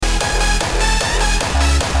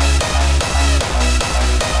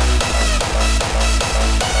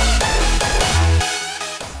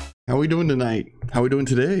we doing tonight? How we doing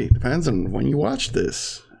today? Depends on when you watch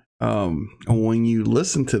this. When you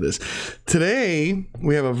listen to this. Today,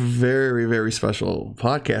 we have a very, very special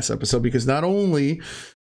podcast episode because not only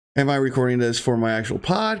am I recording this for my actual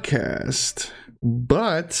podcast,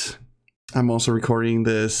 but I'm also recording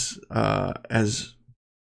this as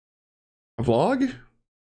a vlog.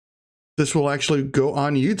 This will actually go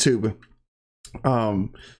on YouTube. No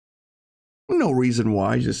reason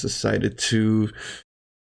why, I just decided to,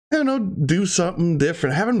 I don't know, do something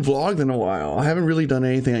different. I haven't vlogged in a while. I haven't really done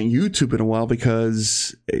anything on YouTube in a while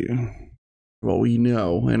because, well, we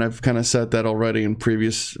know, and I've kind of said that already in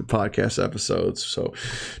previous podcast episodes. So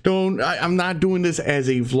I'm not doing this as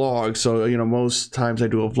a vlog. So, you know, most times I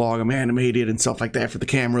do a vlog, I'm animated and stuff like that for the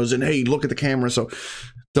cameras. And hey, look at the camera. So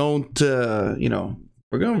don't, you know,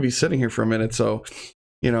 we're going to be sitting here for a minute. So,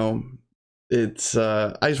 you know, it's,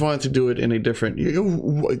 I just wanted to do it in a different,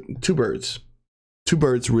 two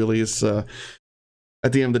birds really is at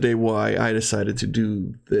the end of the day why I decided to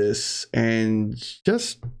do this. And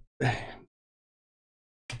just,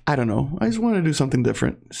 I don't know, I just want to do something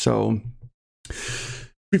different. So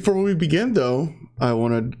before we begin though, I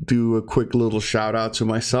want to do a quick little shout out to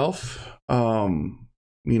myself. You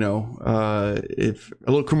know, if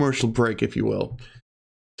a little commercial break, if you will.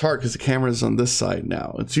 It's hard because the camera's on this side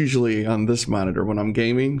now. It's usually on this monitor when I'm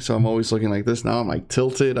gaming, so I'm always looking like this. Now I'm like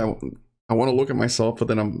tilted. I want to look at myself, but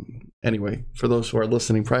then anyway, for those who are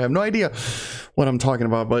listening, probably have no idea what I'm talking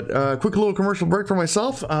about. But quick little commercial break for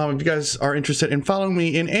myself. If you guys are interested in following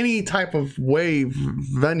me in any type of way,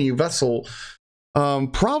 venue, vessel,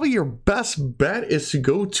 probably your best bet is to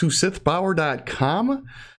go to sithbauer.com.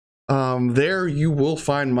 There you will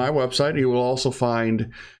find my website. You will also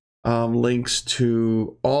find links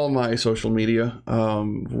to all my social media,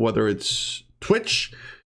 whether it's Twitch,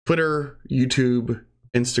 Twitter, YouTube,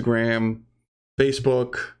 Instagram,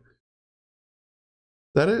 Facebook. Is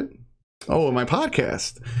that it? Oh, and my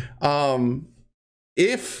podcast. And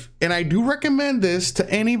I do recommend this to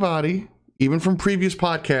anybody, even from previous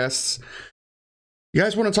podcasts. You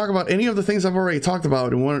guys want to talk about any of the things I've already talked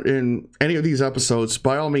about in any of these episodes,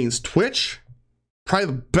 by all means, Twitch. Probably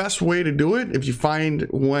the best way to do it if you find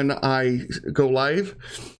when I go live.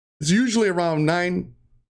 It's usually around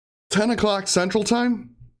 10 o'clock Central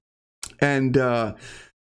Time. And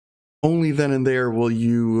only then and there will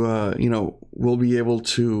you, we'll be able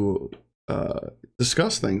to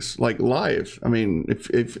discuss things like live. I mean,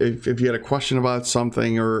 if you had a question about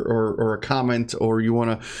something or a comment, or you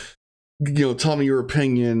want to, tell me your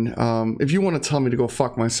opinion. If you want to tell me to go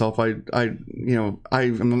fuck myself, I'm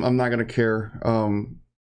not gonna care.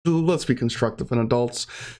 Let's be constructive and adults.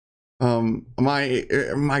 I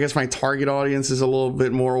guess my target audience is a little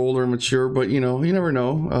bit more older and mature, but you never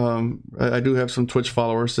know. I do have some Twitch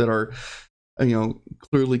followers that are,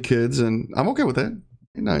 clearly kids, and I'm okay with that.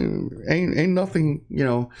 Ain't nothing,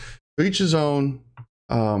 to each his own.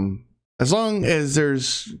 As long as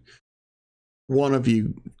there's one of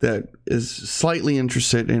you that is slightly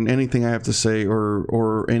interested in anything I have to say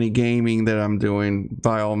or any gaming that I'm doing,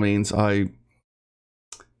 by all means, I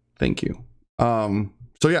thank you.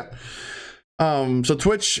 So yeah. So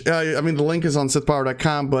Twitch, the link is on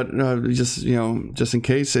sithbauer.com, but just in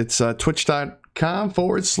case, it's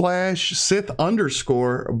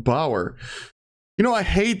twitch.com/Sith_Bauer. I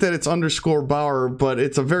hate that it's _Bauer, but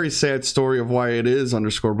it's a very sad story of why it is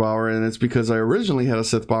 _Bauer, and it's because I originally had a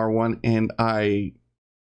Sith Bauer one, and I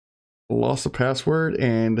lost the password,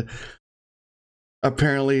 and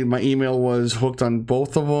apparently my email was hooked on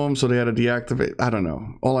both of them, so they had to deactivate. I don't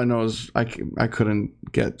know. All I know is I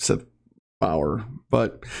couldn't get Sith Bauer,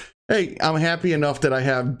 but hey, I'm happy enough that I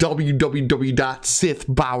have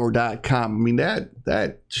www.sithbauer.com. I mean,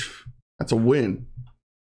 that's a win.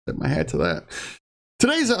 Tip my hat to that.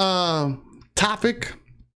 Today's topic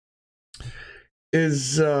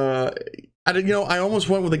is I almost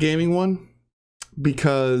went with a gaming one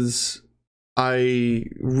because I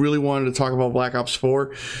really wanted to talk about Black Ops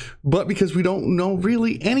 4, but because we don't know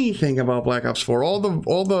really anything about Black Ops 4, all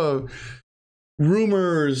the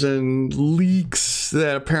rumors and leaks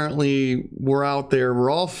that apparently were out there were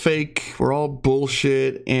all fake, were all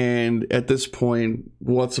bullshit, and at this point,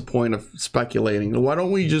 what's the point of speculating? Why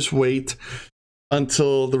don't we just wait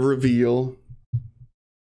until the reveal?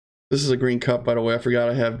 This is a green cup, by the way. I forgot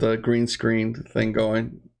I have the green screen thing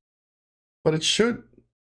going, but it should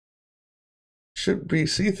be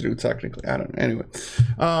see-through technically. I don't know. Anyway,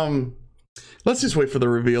 let's just wait for the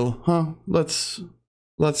reveal, huh? Let's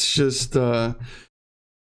just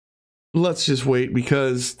wait,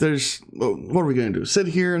 because what are we gonna do? Sit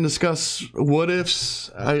here and discuss what ifs?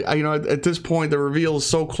 At this point, the reveal is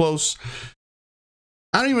so close.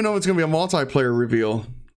 I don't even know if it's going to be a multiplayer reveal.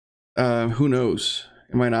 Who knows?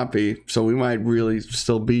 It might not be. So we might really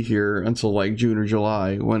still be here until like June or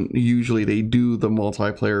July, when usually they do the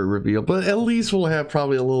multiplayer reveal. But at least we'll have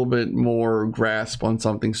probably a little bit more grasp on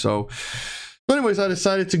something. So anyways, I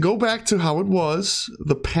decided to go back to how it was,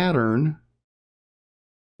 the pattern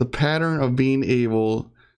of being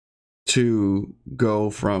able to go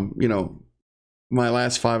from, my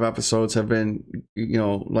last 5 episodes have been,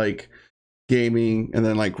 like gaming, and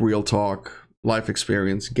then like real talk, life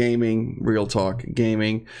experience, gaming, real talk,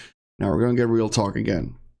 gaming. Now we're going to get real talk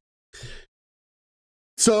again.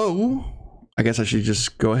 So I guess I should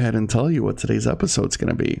just go ahead and tell you what today's episode's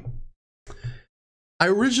going to be. I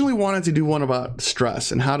originally wanted to do one about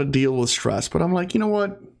stress and how to deal with stress, but I'm like, you know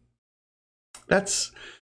what? That's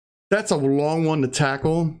a long one to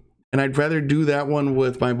tackle, and I'd rather do that one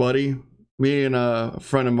with my buddy, me and a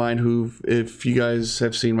friend of mine who, if you guys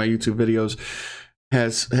have seen my YouTube videos,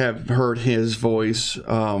 have heard his voice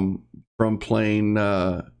from playing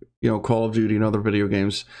Call of Duty and other video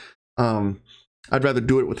games. I'd rather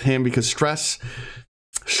do it with him because stress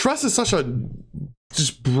is such a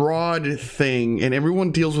just broad thing, and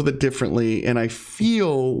everyone deals with it differently. And I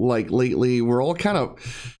feel like lately we're all kind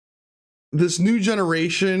of, this new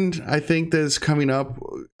generation, I think, that's coming up,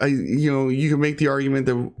 you can make the argument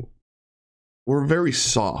that we're very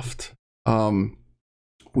soft.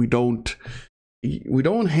 We don't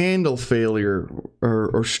handle failure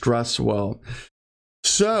or stress well.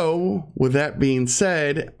 So with that being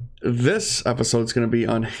said, this episode is going to be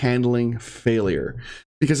on handling failure,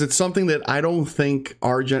 because it's something that I don't think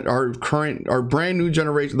our brand new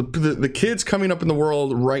generation, the kids coming up in the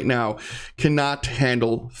world right now, cannot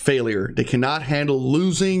handle failure. They cannot handle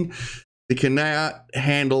losing. They cannot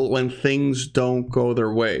handle when things don't go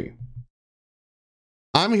their way.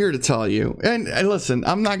 I'm here to tell you, and listen,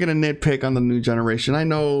 I'm not going to nitpick on the new generation. I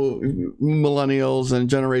know millennials and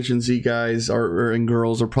Generation Z guys and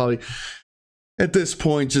girls are probably at this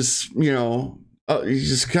point just,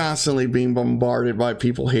 just constantly being bombarded by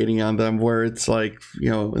people hating on them, where it's like,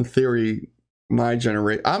 in theory, my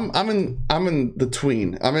generation, I'm in the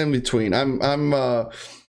tween. I'm in between. I'm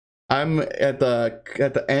at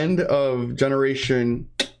the end of Generation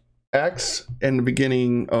X and the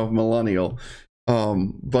beginning of millennial.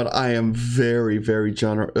 But I am very, very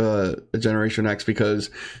Generation X, because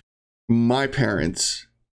my parents,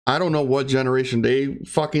 I don't know what generation they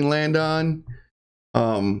fucking land on.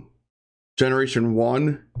 Generation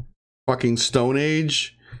 1, fucking Stone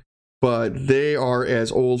Age, but they are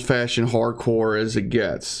as old-fashioned hardcore as it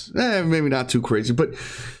gets. Maybe not too crazy, but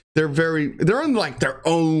they're in like their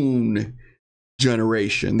own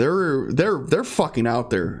generation. They're fucking out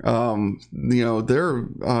there.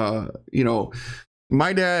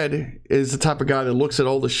 My dad is the type of guy that looks at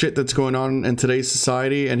all the shit that's going on in today's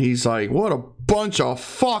society, and he's like, what a bunch of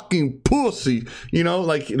fucking pussy.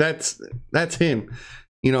 Like that's him.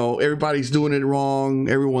 Everybody's doing it wrong,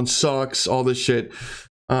 everyone sucks, all this shit.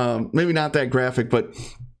 Maybe not that graphic, but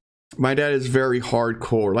my dad is very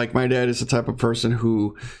hardcore. Like, my dad is the type of person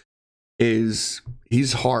who he's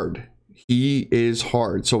hard. He is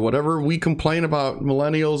hard. So whatever we complain about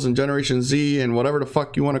millennials and Generation Z and whatever the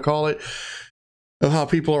fuck you want to call it, of how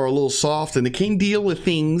people are a little soft and they can't deal with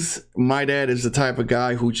things, my dad is the type of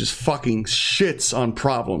guy who just fucking shits on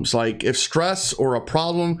problems. Like, if stress or a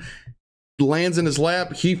problem lands in his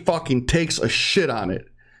lap, he fucking takes a shit on it.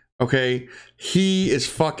 Okay? He is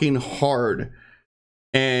fucking hard.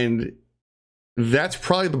 And that's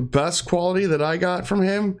probably the best quality that I got from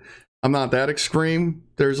him. I'm not that extreme.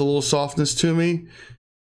 There's a little softness to me.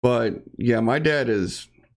 But yeah, my dad is,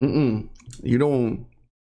 you don't,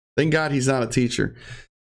 thank God he's not a teacher.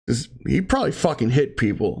 He probably fucking hit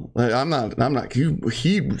people. I'm not,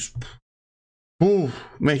 he was, ooh,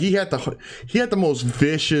 man, he had the most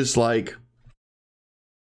vicious, like,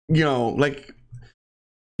 like,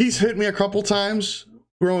 he's hit me a couple times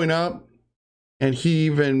growing up, and he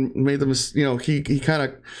even made the he kind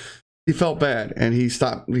of, he felt bad, and he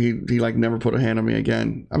stopped. He like never put a hand on me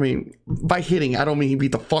again. I mean, by hitting, I don't mean he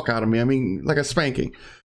beat the fuck out of me. I mean like a spanking.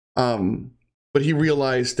 But he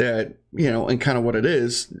realized that, and kind of what it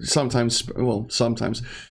is. Sometimes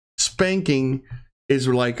spanking is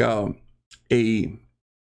like a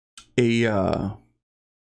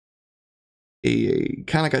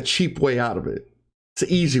kind of like a cheap way out of it. It's an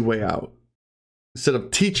easy way out. Instead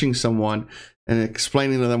of teaching someone and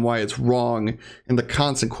explaining to them why it's wrong and the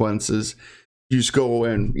consequences, you just go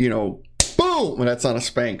and, boom, and that's not a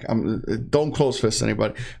spank. Don't close fist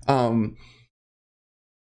anybody. And,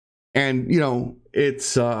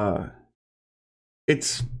 it's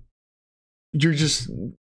you're just,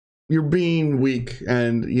 you're being weak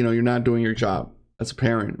and you're not doing your job as a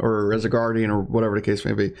parent or as a guardian or whatever the case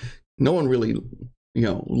may be. No one really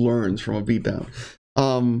learns from a beatdown.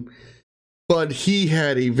 But he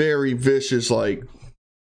had a very vicious, like,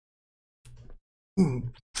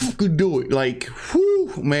 could do it, like,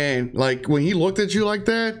 whew, man, like when he looked at you like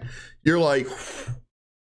that, you're like,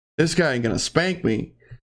 this guy ain't gonna spank me.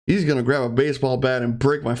 He's gonna grab a baseball bat and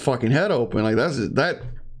break my fucking head open. Like that's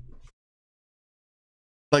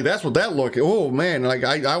what that look. Oh man, like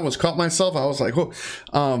I almost caught myself. I was like, oh,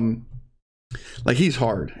 like he's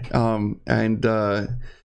hard.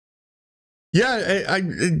 Yeah,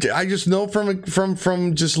 I just know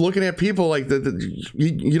from just looking at people like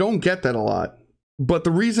you don't get that a lot. But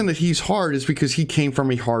the reason that he's hard is because he came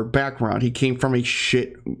from a hard background. He came from a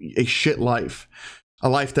shit life, a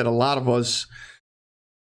life that a lot of us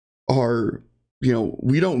are,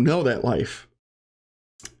 we don't know that life.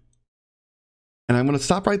 And I'm going to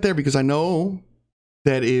stop right there because I know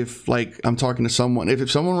that if, like, I'm talking to someone,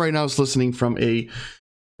 if someone right now is listening from a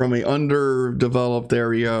underdeveloped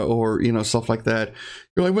area or stuff like that,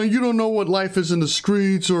 you're like, well, you don't know what life is in the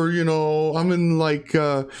streets, or I'm in like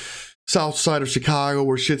south side of Chicago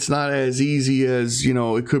where shit's not as easy as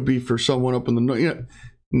it could be for someone up in the north.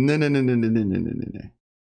 No.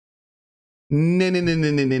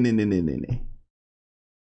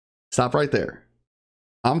 Stop right there.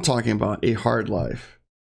 I'm talking about a hard life,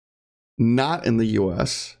 not in the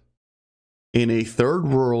US, in a third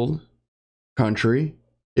world country.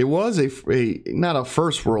 It was not a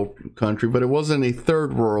first world country, but it wasn't a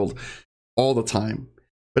third world all the time.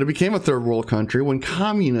 But it became a third world country when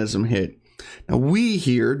communism hit. Now, we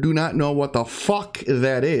here do not know what the fuck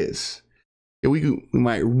that is. We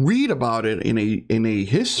might read about it in a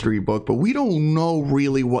history book, but we don't know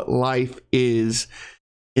really what life is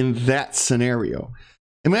in that scenario.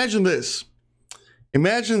 Imagine this.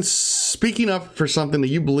 Imagine speaking up for something that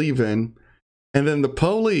you believe in, and then the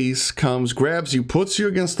police comes, grabs you, puts you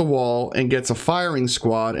against the wall, and gets a firing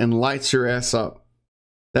squad and lights your ass up.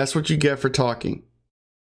 That's what you get for talking.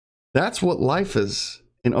 That's what life is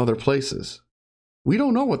in other places. We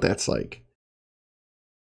don't know what that's like.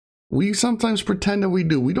 We sometimes pretend that we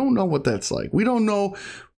do. We don't know what that's like. We don't know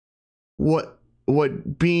what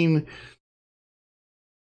being,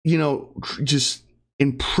 just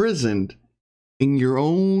imprisoned in your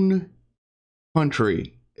own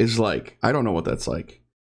country is like. I don't know what that's like.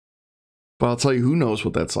 But I'll tell you who knows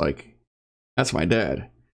what that's like. That's my dad.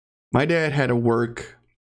 My dad had to work,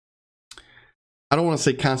 I don't want to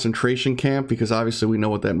say concentration camp because obviously we know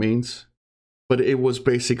what that means, but it was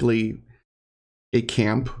basically a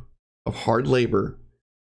camp of hard labor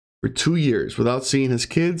for 2 years without seeing his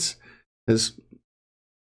kids, without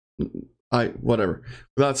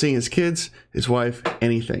seeing his kids, his wife,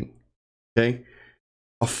 anything. Okay?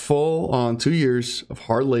 A full-on 2 years of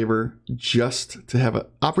hard labor just to have an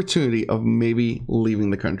opportunity of maybe leaving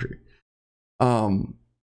the country. To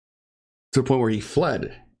the point where he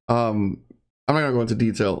fled. I'm not going to go into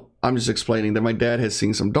detail. I'm just explaining that my dad has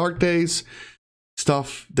seen some dark days,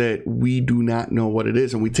 stuff that we do not know what it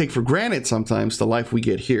is. And we take for granted sometimes the life we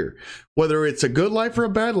get here. Whether it's a good life or a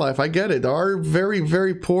bad life, I get it. There are very,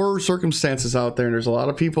 very poor circumstances out there. And there's a lot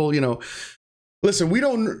of people, listen, we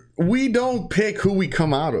don't pick who we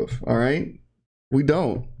come out of, all right? We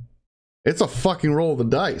don't. It's a fucking roll of the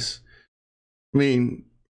dice. I mean,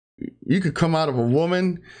 you could come out of a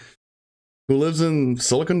woman who lives in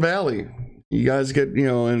Silicon Valley. You guys get,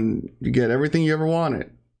 and you get everything you ever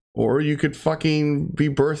wanted. Or you could fucking be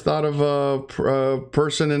birthed out of a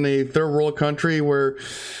person in a third world country where,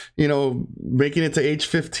 making it to age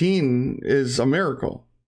 15 is a miracle.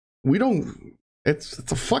 It's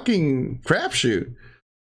a fucking crapshoot.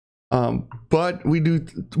 But we do,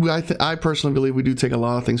 I personally believe we do take a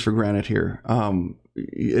lot of things for granted here.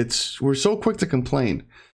 We're so quick to complain,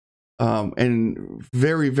 and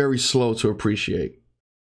very, very slow to appreciate.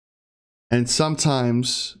 And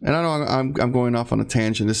sometimes, and I know I'm going off on a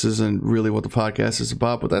tangent. This isn't really what the podcast is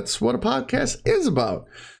about, but that's what a podcast is about.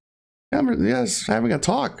 Yes, having a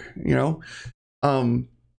talk,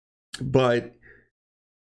 But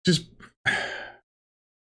just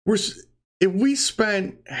if we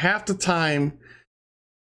spent half the time,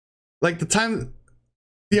 like the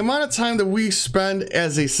amount of time that we spend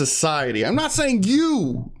as a society. I'm not saying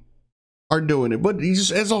you are doing it, but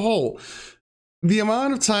just as a whole. The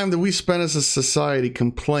amount of time that we spend as a society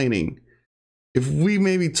complaining, if we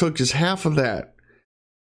maybe took just half of that,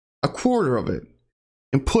 a quarter of it,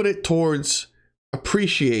 and put it towards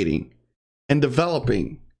appreciating and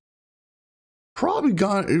developing,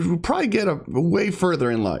 it would probably get way further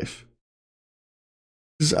in life.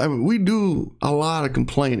 I mean, we do a lot of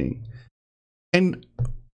complaining, and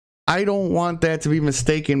I don't want that to be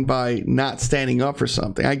mistaken by not standing up for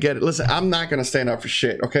something. I get it. Listen, I'm not going to stand up for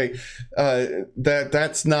shit. Okay.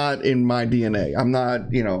 That's not in my DNA. I'm not,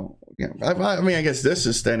 I mean, I guess this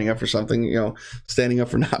is standing up for something, standing up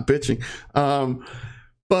for not bitching.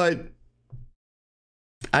 But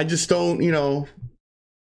I just don't,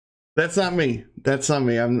 that's not me. That's not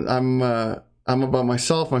me. I'm about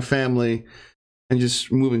myself, my family, and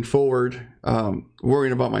just moving forward,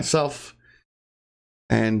 worrying about myself.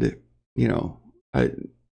 And,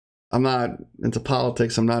 I'm not into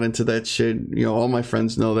politics. I'm not into that shit. All my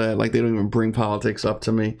friends know that. Like, they don't even bring politics up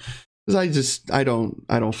to me. Because I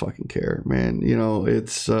don't fucking care, man.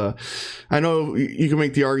 It's, I know you can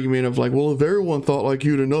make the argument of like, well, if everyone thought like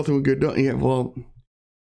you, then nothing would get done. Yeah, well,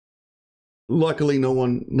 luckily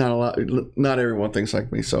not everyone thinks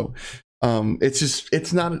like me. So,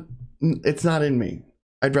 it's not in me.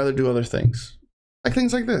 I'd rather do other things. Like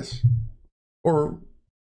things like this. Or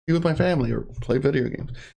be with my family or play video games.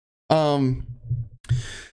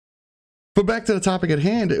 But back to the topic at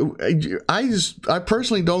hand, I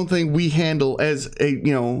personally don't think we handle as a,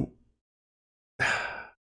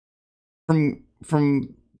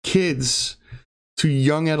 from kids to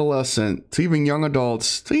young adolescent to even young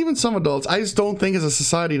adults to even some adults, I just don't think as a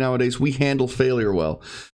society nowadays we handle failure well.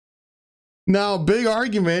 Now, big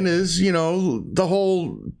argument is, the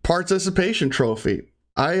whole participation trophy.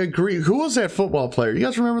 I agree. Who was that football player? You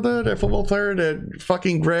guys remember that football player that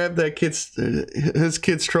fucking grabbed that his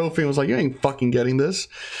kid's trophy and was like, you ain't fucking getting this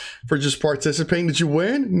for just participating. Did you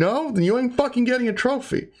win? No, then you ain't fucking getting a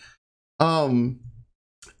trophy. I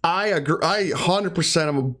agree. I 100%.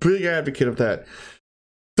 I'm a big advocate of that.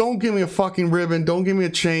 Don't give me a fucking ribbon. Don't give me a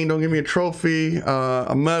chain. Don't give me a trophy,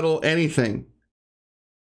 a medal, anything,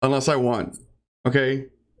 unless I won. Okay,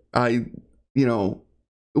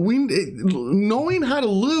 knowing how to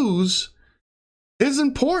lose is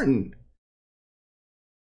important,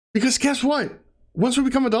 because guess what? Once we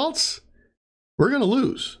become adults, we're gonna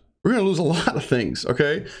lose. We're gonna lose a lot of things.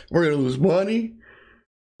 Okay, we're gonna lose money.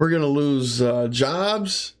 We're gonna lose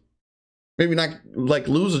jobs. Maybe not like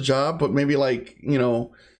lose a job, but maybe like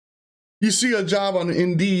you see a job on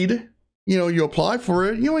Indeed. You apply for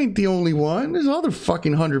it. You ain't the only one. There's other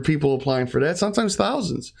fucking 100 people applying for that. Sometimes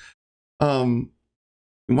thousands. You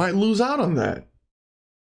might lose out on that.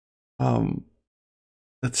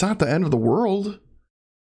 That's not the end of the world.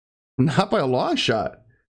 Not by a long shot.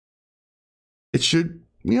 It should,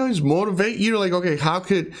 just motivate you to like, okay,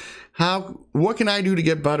 what can I do to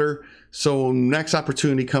get better? So next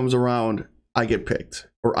opportunity comes around, I get picked,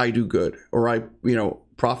 or I do good, or I,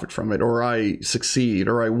 profit from it, or I succeed,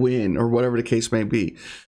 or I win, or whatever the case may be.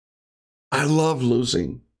 I love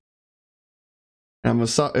losing. And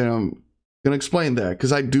I'm gonna explain that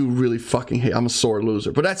because I do really fucking hate. I'm a sore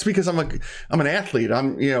loser, but that's because I'm an athlete.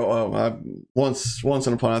 I'm once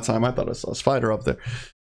upon a time I thought I saw a spider up there,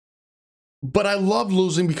 but I love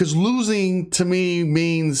losing because losing to me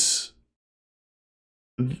means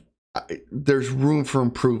there's room for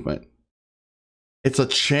improvement. It's a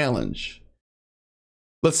challenge.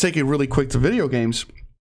 Let's take it really quick to video games.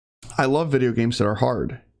 I love video games that are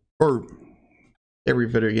hard, or every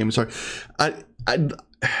video game is hard.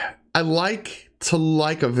 I like to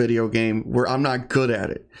like a video game where I'm not good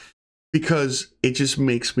at it because it just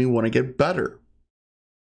makes me want to get better.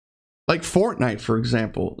 Like Fortnite, for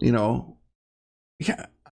example, yeah,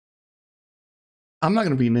 I'm not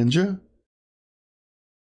going to be ninja.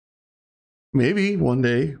 Maybe one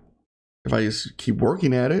day if I just keep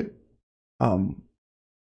working at it.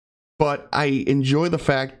 But I enjoy the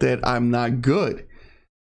fact that I'm not good.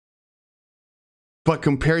 But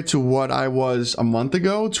compared to what I was a month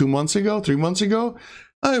ago, 2 months ago, 3 months ago,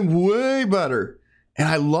 I'm way better. And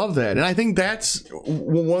I love that. And I think that's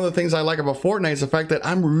one of the things I like about Fortnite is the fact that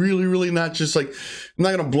I'm really, really not just like, I'm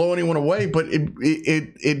not going to blow anyone away, but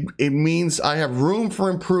it means I have room for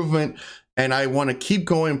improvement and I want to keep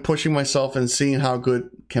going, pushing myself and seeing how good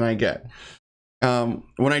can I get.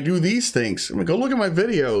 When I do these things, I'm gonna go look at my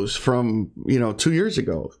videos from, 2 years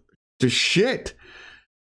ago. Just shit.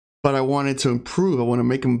 But I wanted to improve. I want to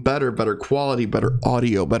make them better quality, better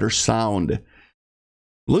audio, better sound.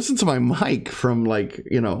 Listen to my mic from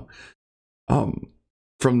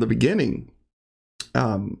from the beginning.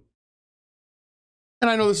 And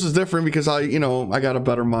I know this is different because I got a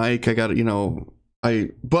better mic.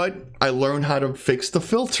 But I learned how to fix the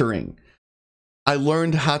filtering. I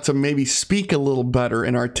learned how to maybe speak a little better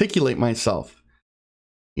and articulate myself.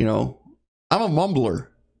 I'm a mumbler.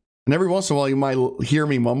 And every once in a while you might hear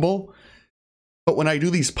me mumble. But when I do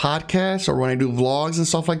these podcasts or when I do vlogs and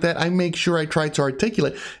stuff like that, I make sure I try to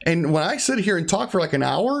articulate. And when I sit here and talk for like an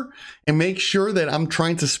hour and make sure that I'm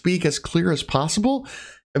trying to speak as clear as possible,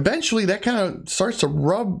 eventually that kind of starts to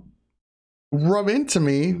rub into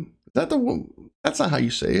me. That's not how you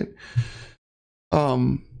say it.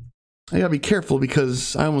 I gotta be careful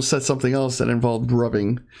because I almost said something else that involved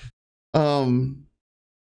rubbing. Rub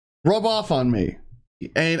off on me.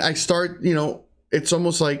 And I start, it's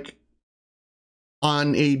almost like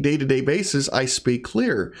on a day-to-day basis, I speak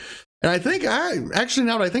clear. And I think now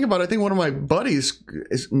that I think about it, I think one of my buddies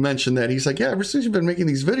mentioned that. He's like, yeah, ever since you've been making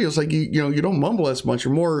these videos, like, you don't mumble as much.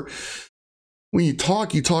 You're more, when you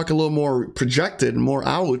talk a little more projected, more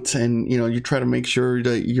out, and, you try to make sure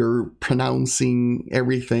that you're pronouncing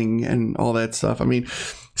everything and all that stuff. I mean,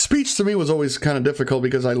 speech to me was always kind of difficult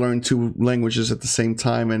because I learned 2 languages at the same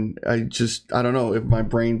time. And I don't know if my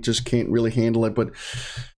brain just can't really handle it, but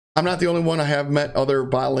I'm not the only one. I have met other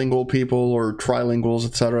bilingual people or trilinguals,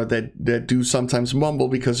 etc., that do sometimes mumble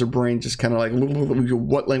because their brain just kind of like,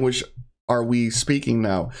 what language are we speaking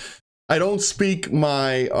now? I don't speak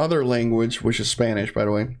my other language, which is Spanish, by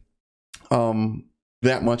the way,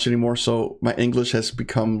 that much anymore. So my English has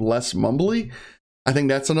become less mumbly. I think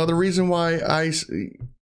that's another reason why I'm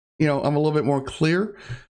a little bit more clear.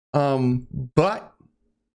 But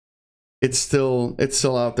it's still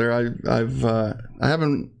out there. I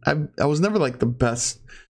was never like the best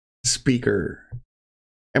speaker,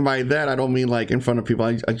 and by that I don't mean like in front of people.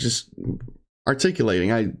 I just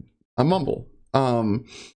articulating. I mumble.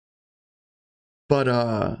 But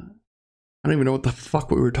I don't even know what the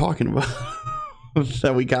fuck we were talking about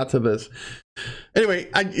that we got to this.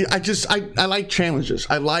 Anyway, I like challenges.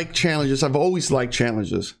 I like challenges. I've always liked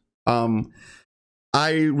challenges.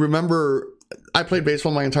 I remember I played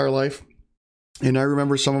baseball my entire life. And I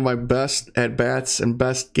remember some of my best at-bats and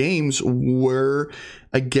best games were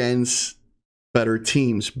against better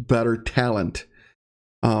teams, better talent.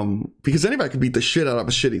 Because anybody could beat the shit out of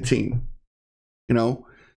a shitty team,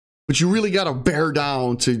 But you really got to bear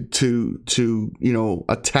down to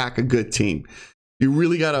attack a good team. You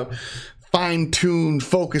really got to fine-tune,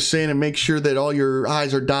 focus in, and make sure that all your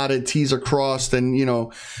I's are dotted, T's are crossed, and,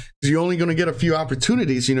 you're only going to get a few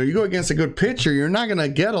opportunities. You go against a good pitcher, you're not going to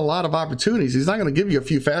get a lot of opportunities. He's not going to give you a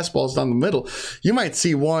few fastballs down the middle. You might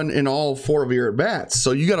see one in all 4 of your at-bats.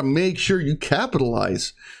 So you got to make sure you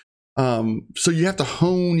capitalize. So you have to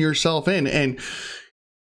hone yourself in. And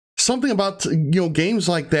something about, games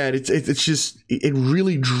like that, it's just, it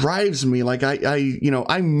really drives me. Like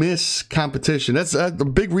I miss competition. That's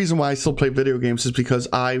the big reason why I still play video games, is because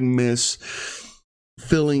I miss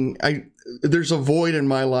there's a void in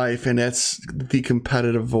my life, and that's the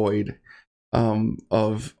competitive void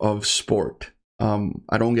of sport.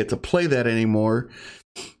 I don't get to play that anymore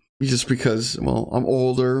just because, I'm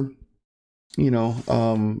older, I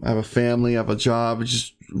have a family, I have a job. I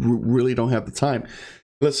just really don't have the time.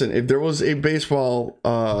 Listen, if there was a baseball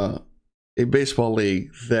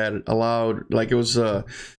league that allowed, like, it was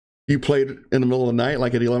you played in the middle of the night,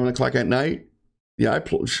 like at 11 o'clock at night, yeah,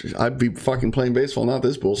 I'd be fucking playing baseball, not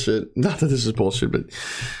this bullshit. Not that this is bullshit, but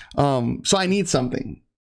so I need something.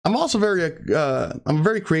 I'm also I'm a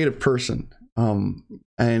very creative person,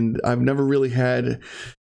 and I've never really had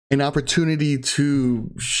an opportunity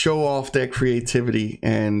to show off that creativity,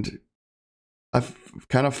 and I've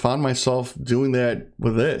kind of found myself doing that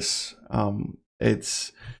with this.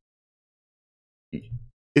 It's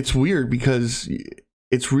weird because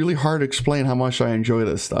it's really hard to explain how much I enjoy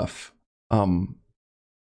this stuff.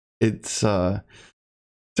 It's like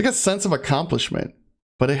a sense of accomplishment,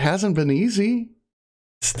 but it hasn't been easy.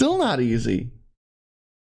 Still not easy.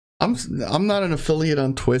 I'm not an affiliate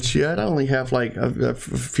on Twitch yet. I only have like a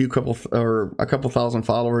couple thousand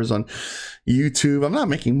followers on YouTube. I'm not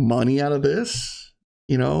making money out of this,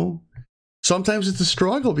 Sometimes it's a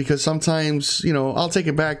struggle because sometimes, I'll take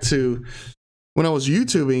it back to when I was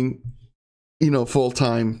YouTubing, full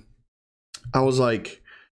time. I was like,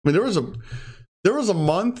 there was a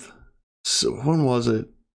month. So when was it?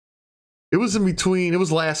 It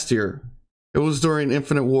was last year. It was during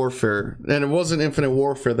Infinite Warfare, and it wasn't Infinite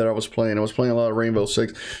Warfare that I was playing. I was playing a lot of Rainbow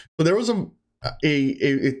Six, but there was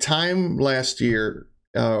a time last year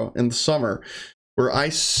in the summer where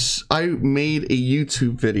I made a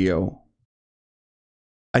YouTube video.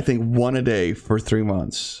 I think one a day for 3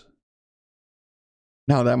 months.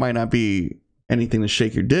 Now that might not be anything to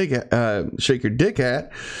shake your dick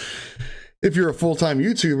at if you're a full-time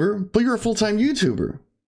YouTuber, but you're a full-time YouTuber.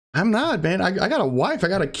 I'm not, man. I got a wife, I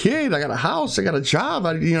got a kid, I got a house, I got a job.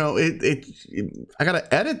 I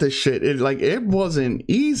gotta edit this shit. It wasn't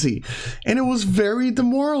easy, and it was very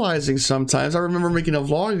demoralizing sometimes. I remember making a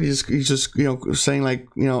vlog. He's just saying like,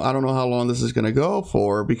 I don't know how long this is gonna go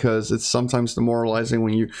for, because it's sometimes demoralizing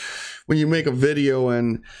when you make a video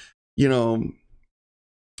and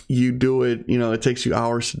you do it. It takes you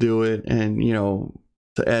hours to do it, and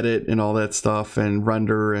to edit and all that stuff and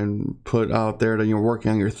render and put out there that you're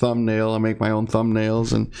working on your thumbnail. I make my own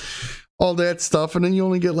thumbnails and all that stuff, and then you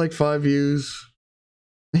only get like 5 views.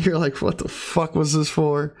 You're like, what the fuck was this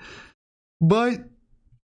for? But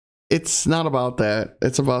it's not about that.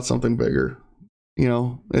 It's about something bigger.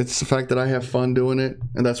 It's the fact that I have fun doing it,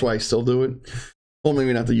 and that's why I still do it. Well,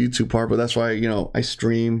 maybe not the YouTube part, but that's why I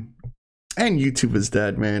stream. And YouTube is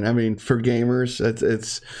dead, man. I mean, for gamers,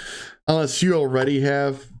 it's unless you already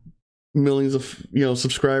have millions of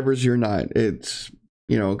subscribers, you're not. It's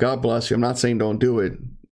God bless you. I'm not saying don't do it,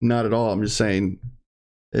 not at all. I'm just saying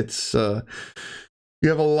it's you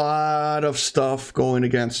have a lot of stuff going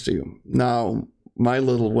against you now. My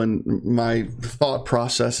thought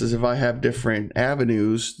process is, if I have different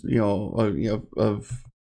avenues of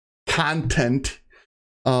content,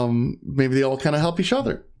 maybe they all kind of help each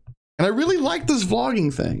other. And I really like this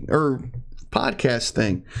vlogging thing or podcast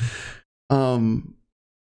thing.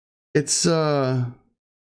 It's again,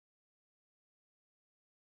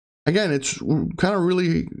 it's kind of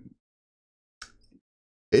really,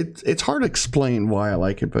 it's hard to explain why I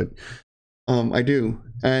like it, but I do.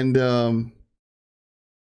 And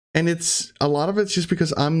it's a lot of it's just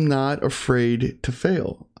because I'm not afraid to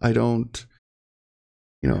fail. I don't,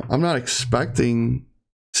 I'm not expecting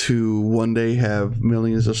to one day have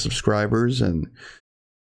millions of subscribers and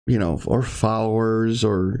or followers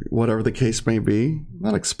or whatever the case may be. I'm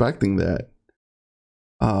not expecting that.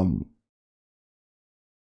 But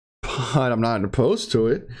I'm not opposed to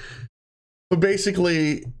it. But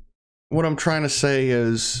basically, what I'm trying to say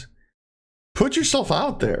is, put yourself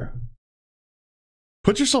out there.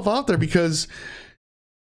 Put yourself out there, because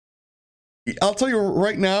I'll tell you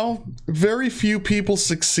right now, very few people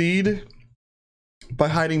succeed by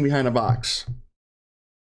hiding behind a box.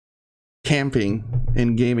 Camping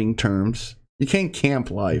in gaming terms. You can't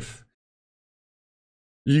camp life.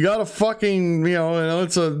 You gotta fucking,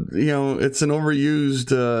 it's an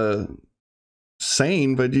overused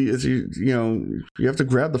saying, but you have to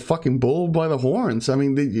grab the fucking bull by the horns. I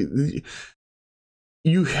mean,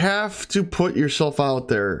 you have to put yourself out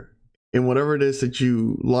there in whatever it is that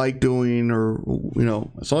you like doing, or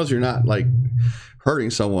as long as you're not like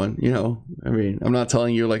hurting someone. I mean, I'm not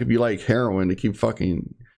telling you like if you like heroin to keep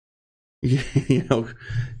fucking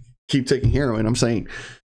keep taking heroin. I'm saying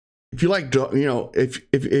if you like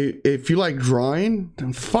if you like drawing,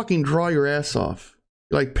 then fucking draw your ass off.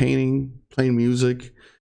 You like painting, playing music,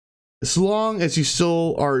 as long as you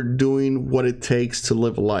still are doing what it takes to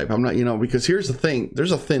live a life. I'm not, because here's the thing,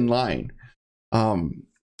 there's a thin line. I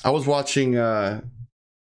was watching you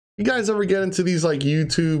guys ever get into these like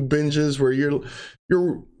YouTube binges where you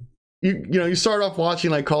start off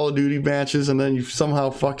watching like Call of Duty matches, and then you somehow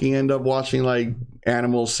fucking end up watching like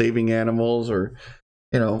animals saving animals, or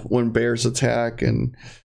when bears attack, and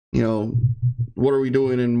what are we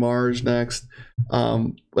doing in Mars next?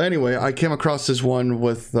 Anyway, I came across this one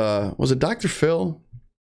with was it Dr. Phil?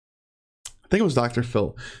 I think it was Dr.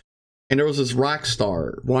 Phil. And there was this rock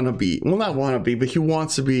star wannabe. Well, not wannabe, but he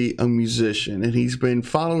wants to be a musician, and he's been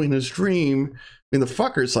following his dream. I mean, the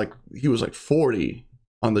fucker's like, he was like 40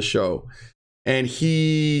 on the show, and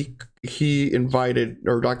he invited,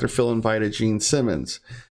 or Dr. Phil invited Gene Simmons,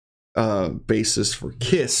 bassist for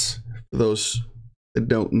Kiss. For those that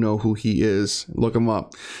don't know who he is, look him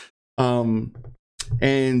up.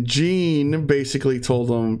 And Gene basically told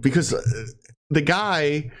him, because the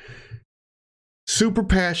guy, super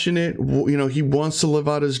passionate, he wants to live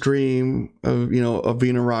out his dream of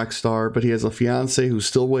being a rock star, but he has a fiance who's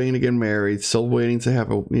still waiting to get married, still waiting to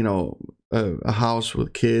have a house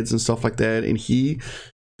with kids and stuff like that, and he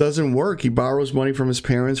doesn't work. He borrows money from his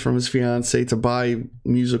parents, from his fiance, to buy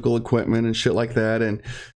musical equipment and shit like that. And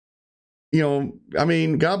I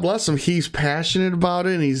mean, God bless him, he's passionate about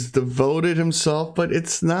it and he's devoted himself, but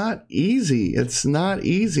it's not easy. It's not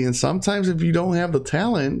easy. And sometimes if you don't have the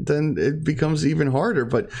talent, then it becomes even harder.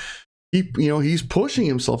 But he's pushing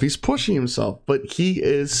himself. He's pushing himself, but he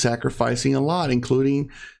is sacrificing a lot, including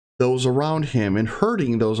those around him, and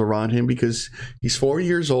hurting those around him, because he's 40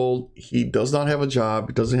 years old. He does not have a job.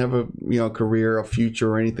 He doesn't have a career, a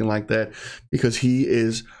future, or anything like that, because he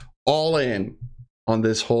is all in on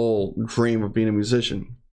this whole dream of being a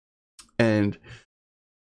musician. And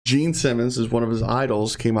Gene Simmons is one of his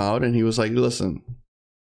idols, came out and he was like, listen,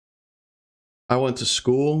 I went to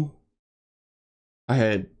school, I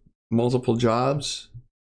had multiple jobs,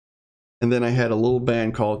 and then I had a little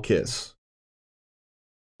band called Kiss.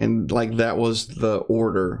 And like that was the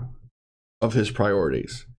order of his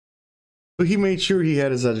priorities. But he made sure he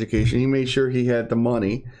had his education, he made sure he had the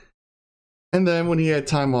money. And then when he had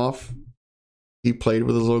time off, he played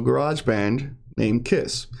with his little garage band named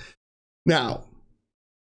Kiss. Now,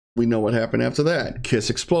 we know what happened after that. Kiss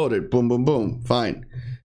exploded. Boom, boom, boom. Fine.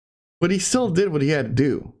 But he still did what he had to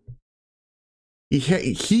do.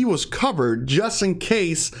 He was covered just in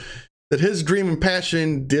case that his dream and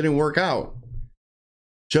passion didn't work out.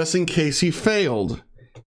 Just in case he failed.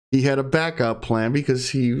 He had a backup plan because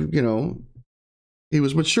he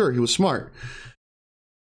was mature. He was smart.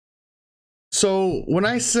 So when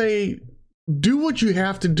I say do what you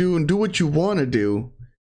have to do and do what you want to do,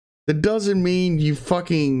 that doesn't mean you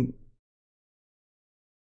fucking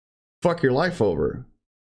fuck your life over,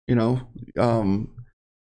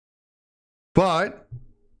 but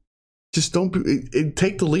just don't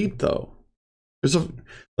take the leap though.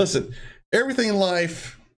 Listen, everything in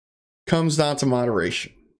life comes down to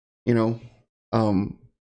moderation.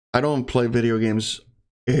 I don't play video games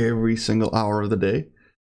every single hour of the day.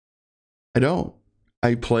 I don't.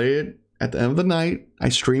 I play it at the end of the night. I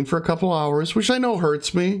stream for a couple hours, which I know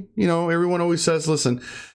hurts me. Everyone always says, listen,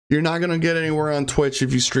 you're not going to get anywhere on Twitch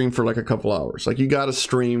if you stream for like a couple hours. Like you got to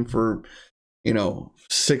stream for,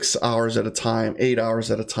 6 hours at a time, 8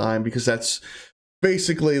 hours at a time, because that's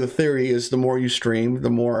basically the theory is the more you stream, the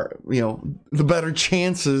more, the better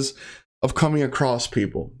chances of coming across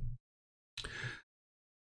people.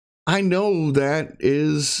 I know that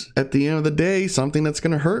is at the end of the day something that's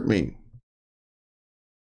going to hurt me.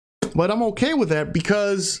 But I'm okay with that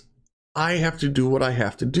because I have to do what I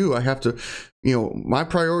have to do. I have to, my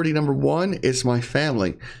priority number one is my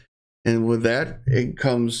family. And with that, it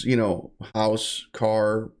comes, house,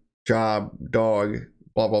 car, job, dog,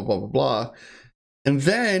 blah, blah, blah, blah, blah. And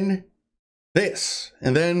then this,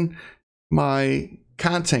 and then my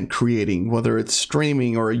content creating, whether it's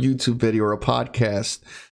streaming or a YouTube video or a podcast,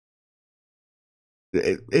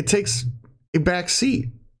 it takes a back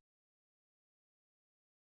seat.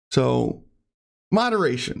 So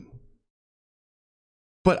moderation.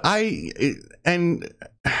 But I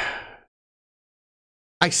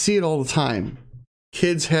see it all the time.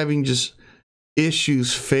 Kids having just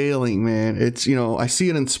issues failing, man. It's, I see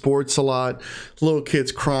it in sports a lot. Little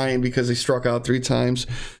kids crying because they struck out 3 times.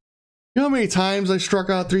 You know how many times I struck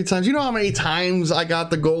out 3 times? You know how many times I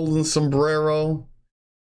got the golden sombrero?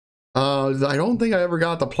 I don't think I ever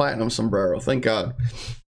got the platinum sombrero. Thank God.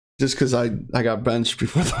 Just because I got benched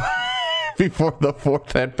before the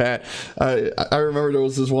 4th at bat. I remember there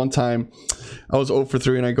was this one time I was 0 for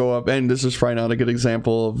 3 and I go up, and this is probably not a good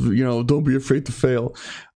example of, don't be afraid to fail.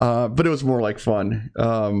 But it was more like fun.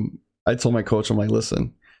 I told my coach, I'm like,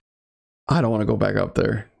 listen, I don't want to go back up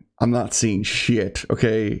there. I'm not seeing shit,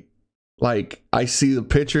 okay? Like, I see the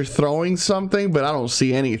pitcher throwing something, but I don't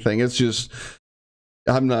see anything. It's just,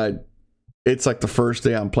 it's like the first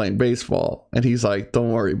day I'm playing baseball. And he's like,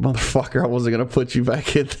 don't worry, motherfucker, I wasn't going to put you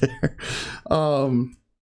back in there.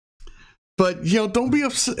 But, don't be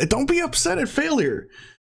upset at failure.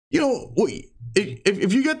 If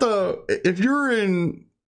you're in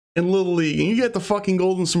Little League and you get the fucking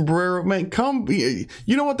golden sombrero, man,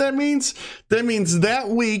 you know what that means? That means that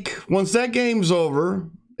week, once that game's over,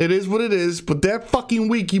 it is what it is, but that fucking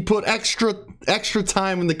week you put extra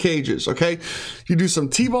time in the cages, okay? You do some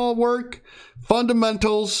T-ball work,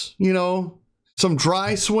 fundamentals, some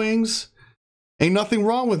dry swings. Ain't nothing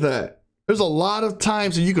wrong with that. There's a lot of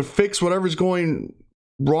times that you could fix whatever's going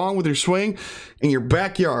wrong with your swing in your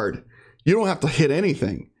backyard. You don't have to hit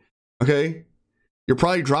anything, okay? You're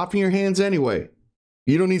probably dropping your hands anyway.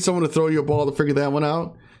 You don't need someone to throw you a ball to figure that one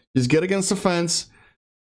out. Just get against the fence.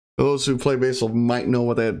 Those who play baseball might know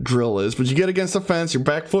what that drill is, but you get against the fence, your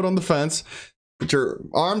back foot on the fence, put your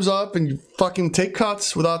arms up, and you fucking take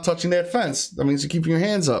cuts without touching that fence. That means you're keeping your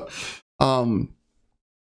hands up. But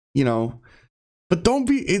don't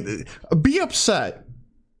be upset.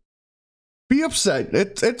 Be upset.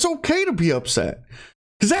 It's okay to be upset.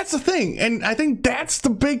 Because that's the thing. And I think that's the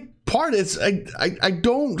big part. Is I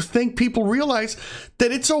don't think people realize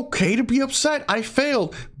that it's okay to be upset. I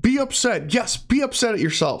failed. Be upset. Yes, be upset at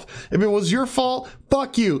yourself. If it was your fault,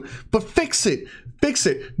 fuck you. But fix it. Fix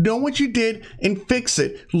it. Know what you did and fix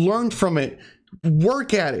it. Learn from it.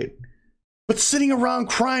 Work at it. But sitting around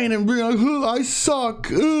crying and being like, oh, I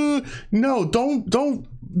suck. No,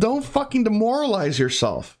 don't fucking demoralize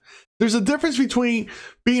yourself. There's a difference between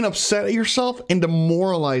being upset at yourself and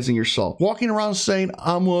demoralizing yourself. Walking around saying,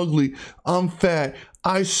 I'm ugly, I'm fat,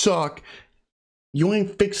 I suck. You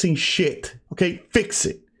ain't fixing shit. Okay? Fix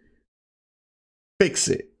it. Fix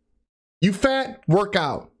it. You fat? Work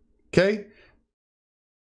out. Okay?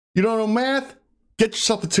 You don't know math? Get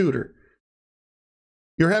yourself a tutor.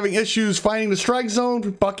 You're having issues finding the strike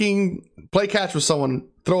zone? Fucking play catch with someone.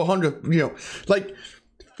 Throw 100, like,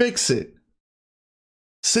 fix it.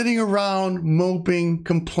 Sitting around, moping,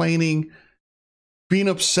 complaining, being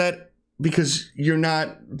upset because you're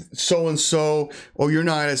not so-and-so, or you're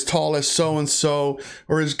not as tall as so-and-so,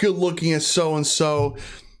 or as good-looking as so-and-so.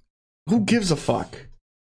 Who gives a fuck?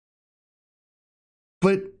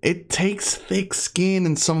 But it takes thick skin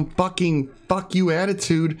and some fucking fuck you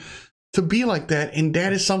attitude to be like that, and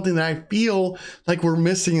that is something that I feel like we're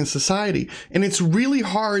missing in society. And it's really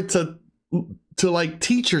hard to like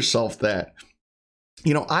teach yourself that.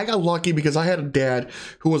 I got lucky because I had a dad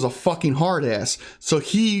who was a fucking hard ass, so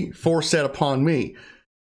he forced that upon me,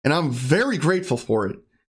 and I'm very grateful for it.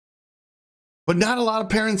 But not a lot of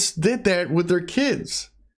parents did that with their kids.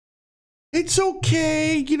 It's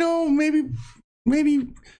okay, maybe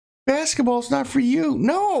basketball's not for you.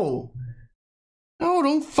 No,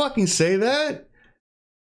 don't fucking say that.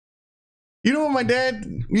 You know what my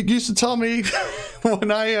dad used to tell me when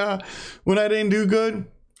I didn't do good?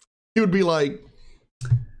 He would be like,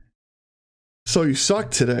 so you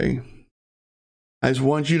suck today. I just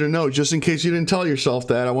want you to know, just in case you didn't tell yourself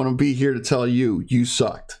that, I want to be here to tell you, you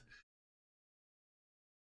sucked.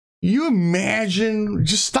 You imagine,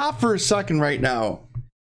 just stop for a second right now.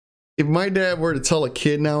 If my dad were to tell a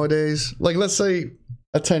kid nowadays, like let's say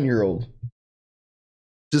a 10-year-old,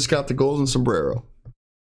 just got the golden sombrero.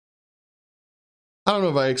 I don't know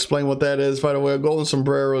if I explained what that is, by the way. A golden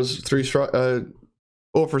sombrero is 0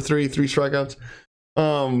 for 3 strikeouts.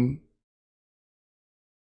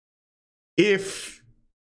 If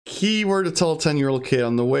he were to tell a 10-year-old kid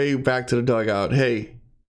on the way back to the dugout, hey,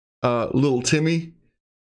 little Timmy,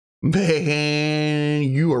 man,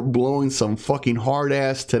 you are blowing some fucking hard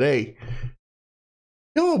ass today.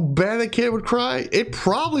 You know how bad that kid would cry? It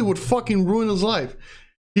probably would fucking ruin his life.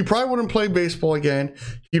 He probably wouldn't play baseball again.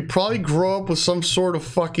 He'd probably grow up with some sort of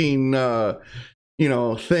fucking,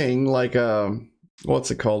 thing like, what's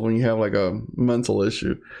it called when you have like a mental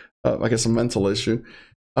issue? I guess a mental issue.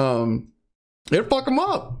 It'd fuck him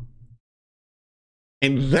up.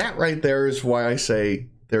 And that right there is why I say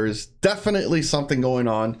there is definitely something going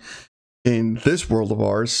on in this world of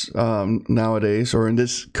ours nowadays, or in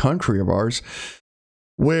this country of ours,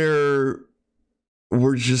 where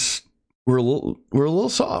we're a little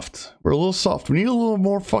soft. We're a little soft. We need a little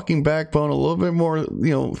more fucking backbone, a little bit more,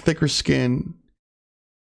 thicker skin.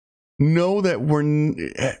 Know that we're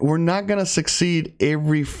not gonna succeed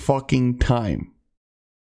every fucking time.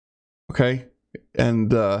 Okay?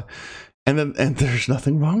 And there's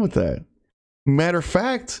nothing wrong with that. Matter of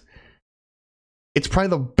fact, it's probably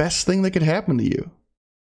the best thing that could happen to you.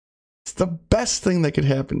 It's the best thing that could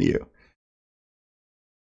happen to you.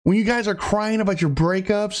 When you guys are crying about your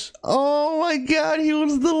breakups, oh my God, he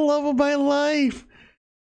was the love of my life.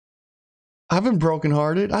 I've been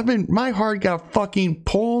brokenhearted. My heart got fucking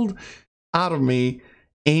pulled out of me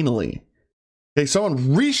anally. Okay,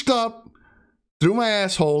 someone reached up through my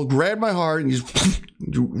asshole, grabbed my heart, and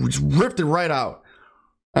just ripped it right out.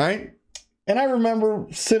 All right? And I remember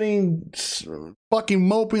sitting fucking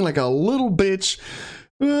moping like a little bitch.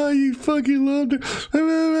 Oh, you fucking loved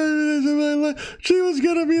her. She was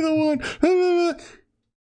gonna be the one.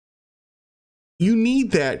 You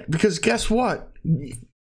need that, because guess what?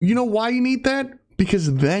 You know why you need that?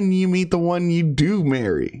 Because then you meet the one you do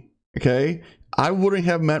marry. Okay? I wouldn't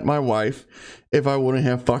have met my wife if I wouldn't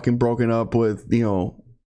have fucking broken up with,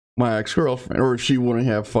 my ex-girlfriend, or if she wouldn't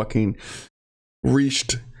have fucking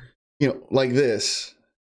reached, like this.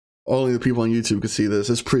 Only the people on YouTube could see this.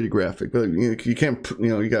 It's pretty graphic. But, you can't,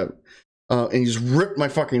 you got, and you just ripped my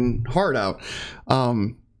fucking heart out.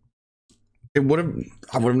 I would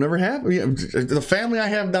have never happened. The family I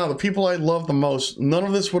have now, the people I love the most, none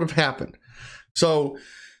of this would have happened. So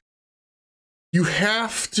you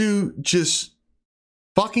have to just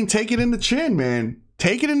fucking take it in the chin, man.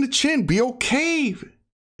 Take it in the chin. Be okay.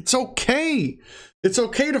 It's okay. It's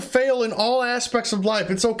okay to fail in all aspects of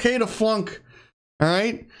life. It's okay to flunk. All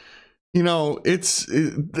right? Don't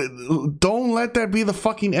let that be the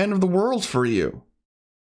fucking end of the world for you.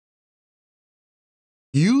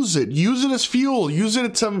 Use it as fuel. Use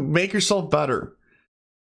it to make yourself better,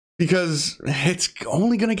 because it's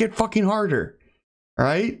only going to get fucking harder. All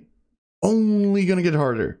right? Only going to get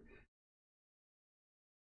harder.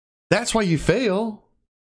 That's why you fail.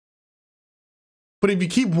 But if you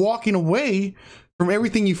keep walking away from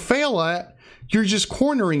everything you fail at, you're just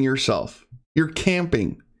cornering yourself. You're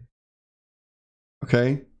camping.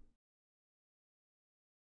 Okay?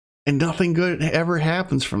 And nothing good ever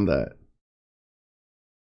happens from that.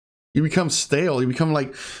 You become stale. You become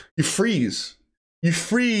like, you freeze. You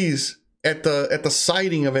freeze at the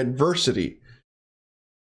sighting of adversity.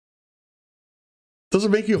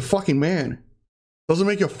 Doesn't make you a fucking man. Doesn't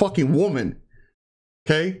make you a fucking woman.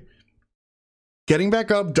 Okay? Getting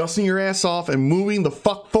back up, dusting your ass off, and moving the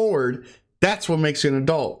fuck forward, that's what makes you an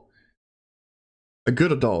adult. A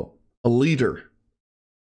good adult. A leader.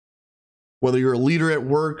 Whether you're a leader at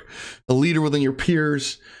work, a leader within your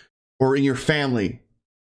peers, or in your family.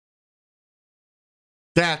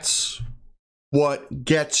 That's what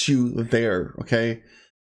gets you there, okay?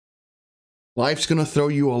 Life's gonna throw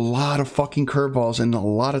you a lot of fucking curveballs, and a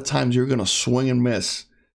lot of times you're gonna swing and miss.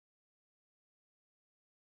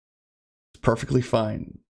 It's perfectly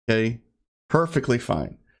fine, okay? Perfectly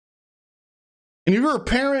fine. And if you're a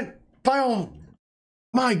parent, by all,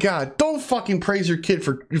 my God, don't fucking praise your kid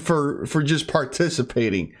for just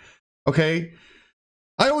participating, okay?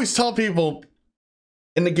 I always tell people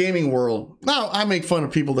in the gaming world, now I make fun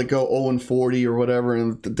of people that go 0-40 or whatever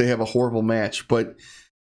and they have a horrible match, but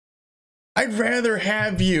I'd rather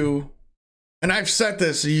have you, and I've said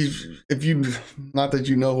this, if you, not that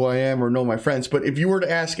you know who I am or know my friends, but if you were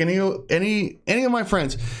to ask any of my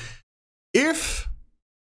friends, if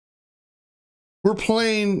we're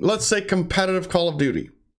playing, let's say, competitive Call of Duty,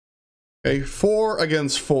 okay, 4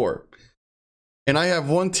 against 4, and I have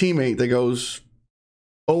one teammate that goes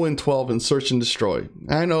 0-12 in Search and Destroy.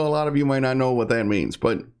 I know a lot of you might not know what that means,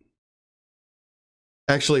 but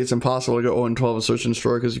actually it's impossible to go 0-12 in Search and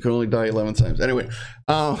Destroy because you can only die 11 times. Anyway,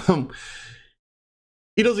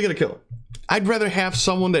 he doesn't get a kill. I'd rather have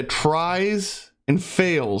someone that tries and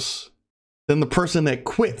fails than the person that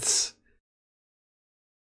quits.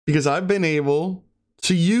 Because I've been able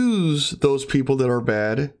to use those people that are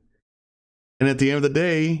bad, and at the end of the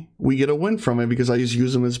day, we get a win from it because I just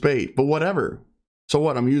use them as bait. But whatever. So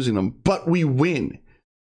what? I'm using them. But we win.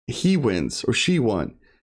 He wins or she won.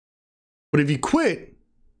 But if you quit,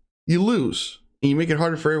 you lose. And you make it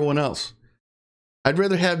harder for everyone else. I'd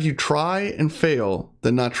rather have you try and fail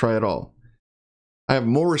than not try at all. I have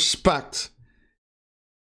more respect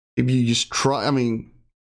if you just try. I mean,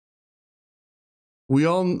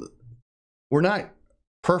 we're not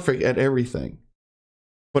perfect at everything.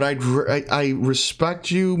 But I respect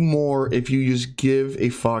you more if you just give a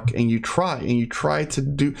fuck and you try to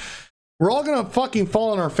do. We're all gonna fucking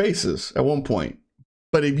fall on our faces at one point.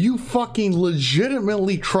 But if you fucking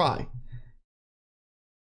legitimately try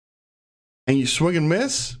and you swing and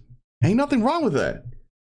miss, ain't nothing wrong with that.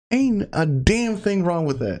 Ain't a damn thing wrong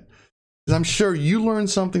with that. Because I'm sure you learned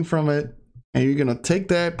something from it and you're gonna take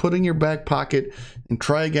that, put it in your back pocket, and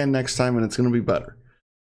try again next time, and it's gonna be better.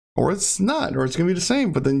 Or it's not, or it's gonna be the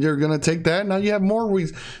same, but then you're gonna take that, now you have more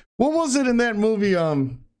reasons. What was it in that movie,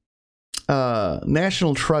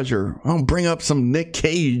 National Treasure? I'll bring up some Nick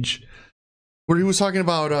Cage, where he was talking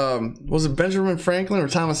about, was it Benjamin Franklin or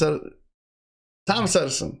Thomas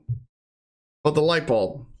Edison? About the light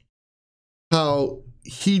bulb. How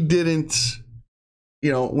he didn't,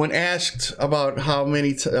 when asked about how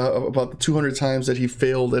many, about the 200 times that he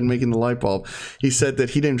failed at making the light bulb, he said that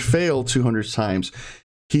he didn't fail 200 times.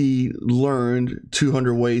 He learned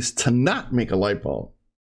 200 ways to not make a light bulb.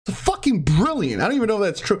 It's fucking brilliant. I don't even know if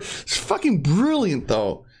that's true. It's fucking brilliant,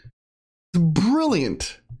 though. It's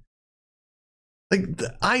brilliant. Like,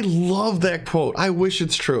 I love that quote. I wish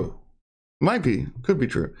it's true. Might be. Could be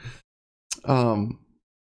true.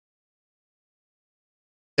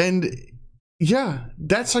 And yeah,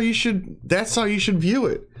 that's how you should view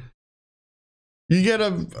it. You get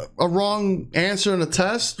a wrong answer in a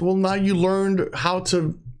test. Well, now you learned how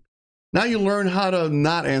to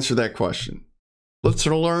not answer that question. Let's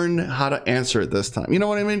learn how to answer it this time. You know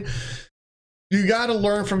what I mean? You got to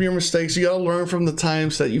learn from your mistakes. You got to learn from the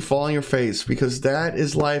times that you fall on your face, because that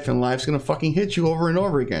is life, and life's going to fucking hit you over and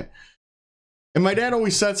over again. And my dad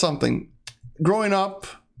always said something. Growing up,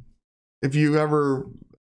 if you ever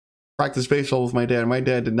practiced baseball with my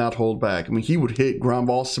dad did not hold back. I mean, he would hit ground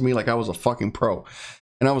balls to me like I was a fucking pro.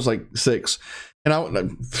 And I was like 6. And I,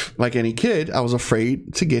 like any kid, I was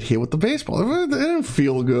afraid to get hit with the baseball. It didn't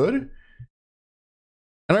feel good.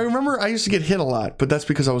 And I remember I used to get hit a lot, but that's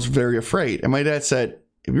because I was very afraid. And my dad said,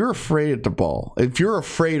 if you're afraid of the ball's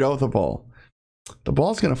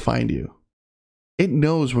going to find you. It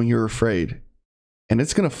knows when you're afraid, and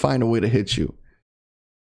it's going to find a way to hit you.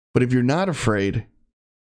 But if you're not afraid,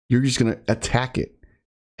 you're just going to attack it,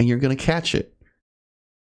 and you're going to catch it.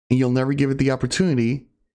 and you'll never give it the opportunity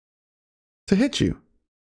to hit you.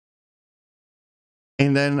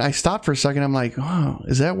 And then I stopped for a second. I'm like, oh,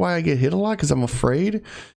 is that why I get hit a lot? Because I'm afraid?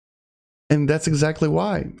 And that's exactly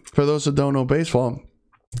why. For those who don't know baseball,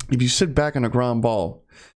 if you sit back on a ground ball,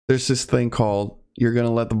 there's this thing called you're going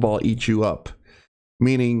to let the ball eat you up.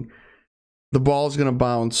 Meaning the ball is going to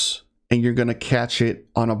bounce and you're going to catch it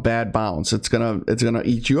on a bad bounce. It's going to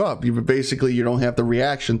eat you up. You don't have the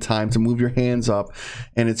reaction time to move your hands up,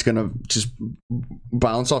 and it's going to just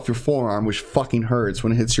bounce off your forearm, which fucking hurts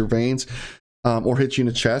when it hits your veins. Or hits you in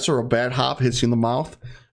the chest, or a bad hop hits you in the mouth.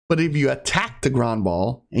 But if you attack the ground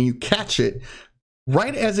ball and you catch it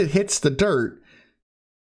right as it hits the dirt,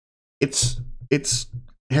 it's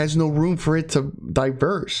has no room for it to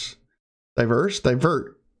divert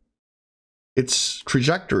its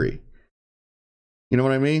trajectory. You know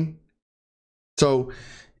what I mean? So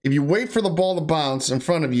if you wait for the ball to bounce in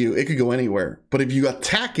front of you, it could go anywhere. But if you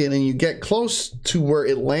attack it and you get close to where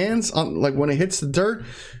it lands, on, like when it hits the dirt,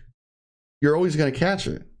 you're always going to catch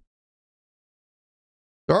it.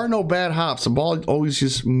 There are no bad hops. The ball always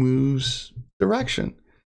just moves direction.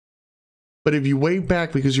 But if you wait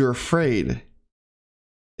back because you're afraid,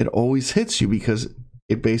 it always hits you because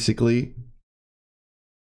it basically,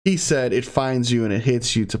 he said, it finds you and it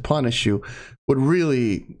hits you to punish you. What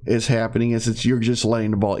really is happening is you're just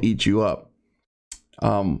letting the ball eat you up.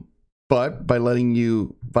 But by letting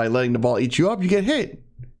the ball eat you up, you get hit.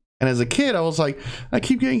 And as a kid, I was like, I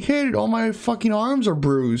keep getting hit. All my fucking arms are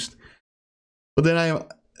bruised. But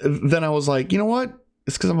then I was like, you know what?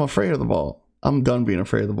 It's because I'm afraid of the ball. I'm done being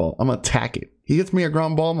afraid of the ball. I'm gonna attack it. He hits me a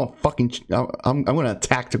ground ball. I'm gonna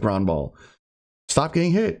attack the ground ball. Stop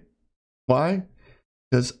getting hit. Why?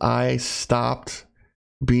 Because I stopped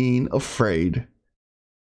being afraid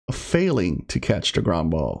of failing to catch the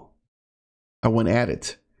ground ball. I went at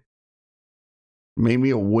it. Made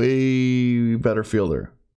me a way better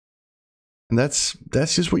fielder. And that's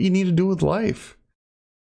just what you need to do with life.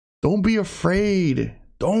 Don't be afraid.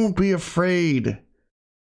 Don't be afraid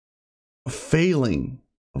of failing,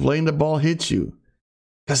 of letting the ball hit you.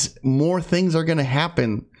 Because more things are going to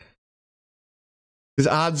happen.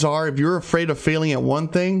 Because odds are, if you're afraid of failing at one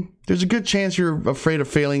thing, there's a good chance you're afraid of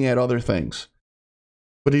failing at other things.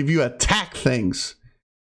 But if you attack things,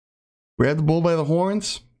 grab the bull by the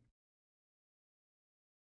horns,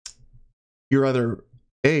 you're either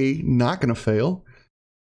A, not going to fail,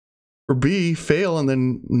 or B, fail and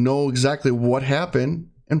then know exactly what happened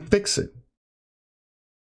and fix it.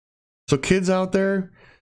 So kids out there,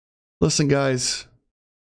 listen guys,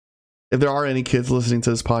 if there are any kids listening to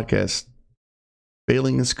this podcast,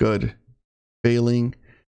 failing is good. Failing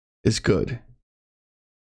is good.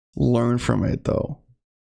 Learn from it though.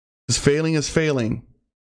 Because failing is failing.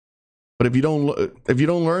 But if you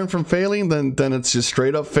don't learn from failing, then it's just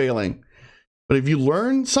straight up failing. But if you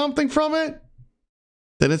learn something from it,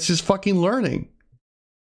 then it's just fucking learning.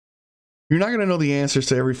 You're not going to know the answers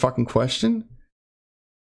to every fucking question.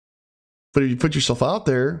 But if you put yourself out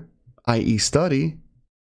there, i.e. study,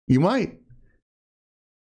 you might.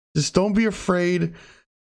 Just don't be afraid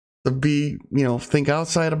to think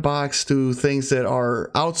outside the box, do things that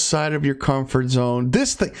are outside of your comfort zone.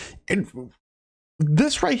 This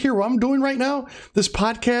right here, what I'm doing right now, this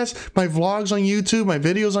podcast, my vlogs on YouTube, my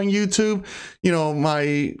videos on YouTube,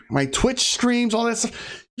 my Twitch streams, all that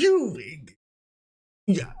stuff.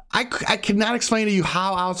 I cannot explain to you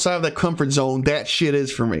how outside of that comfort zone that shit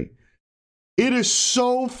is for me. It is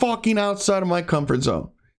so fucking outside of my comfort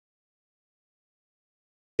zone.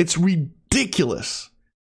 It's ridiculous.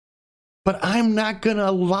 But I'm not going to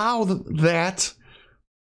allow that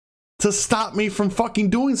to stop me from fucking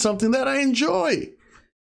doing something that I enjoy.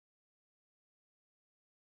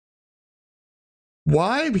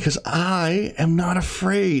 Why? Because I am not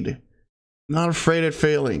afraid. I'm not afraid of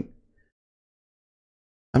failing.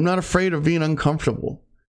 I'm not afraid of being uncomfortable.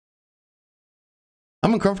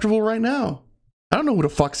 I'm uncomfortable right now. I don't know who the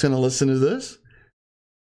fuck's going to listen to this.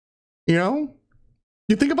 You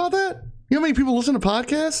think about that? You know how many people listen to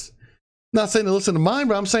podcasts? Not saying to listen to mine,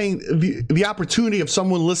 but I'm saying the opportunity of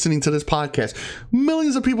someone listening to this podcast.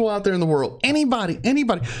 Millions of people out there in the world. Anybody.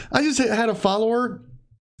 I just had a follower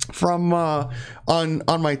from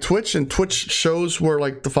on my Twitch, and Twitch shows where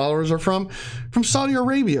like the followers are from Saudi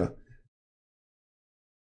Arabia.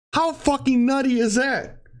 How fucking nutty is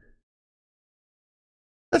that?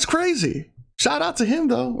 That's crazy. Shout out to him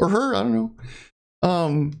though, or her, I don't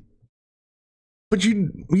know. But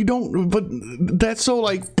you don't, but that's so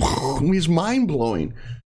like, he's mind blowing.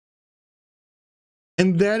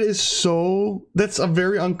 And that's a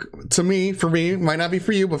very, for me, might not be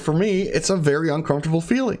for you, but for me, it's a very uncomfortable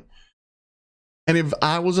feeling. And if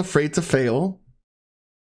I was afraid to fail,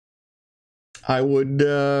 I would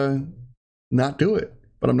not do it.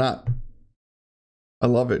 But I'm not. I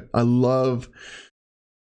love it. I love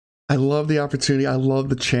the opportunity. I love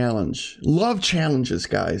the challenge. Love challenges,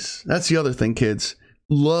 guys. That's the other thing, kids.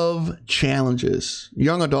 Love challenges.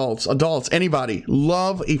 Young adults, anybody,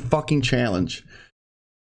 love a fucking challenge.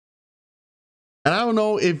 And I don't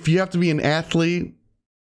know if you have to be an athlete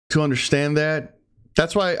to understand that.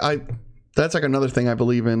 That's why that's like another thing I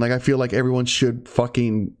believe in. Like, I feel like everyone should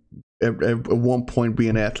fucking at one point be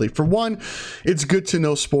an athlete. For one, it's good to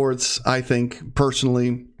know sports, I think,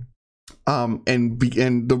 personally. And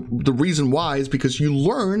the reason why is because you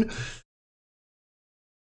learn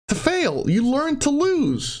to fail. You learn to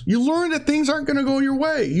lose. You learn that things aren't going to go your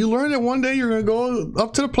way. You learn that one day you're going to go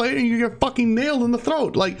up to the plate and you get fucking nailed in the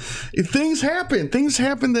throat. Like, things happen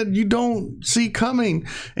that you don't see coming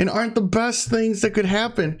and aren't the best things that could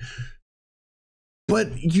happen.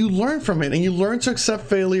 But you learn from it, and you learn to accept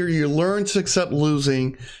failure. You learn to accept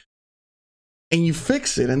losing, and you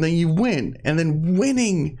fix it, and then you win. And then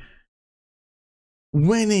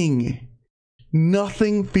winning,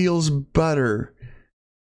 nothing feels better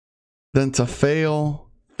than to fail,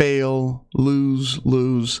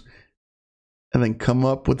 lose, and then come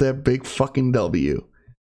up with that big fucking W.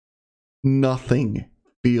 Nothing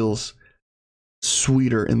feels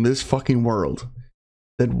sweeter in this fucking world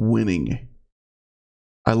than winning.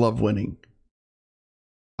 I love winning.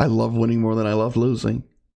 I love winning more than I love losing.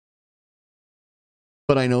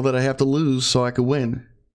 But I know that I have to lose so I can win.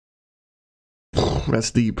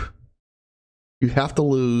 That's deep. You have to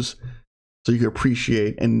lose so you can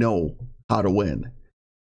appreciate and know how to win.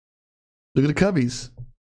 Look at the Cubbies.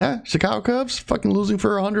 Yeah, Chicago Cubs, fucking losing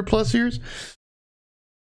for 100 plus years.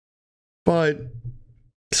 But,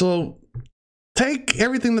 so, take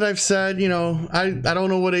everything that I've said, you know, I don't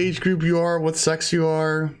know what age group you are, what sex you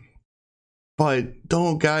are, but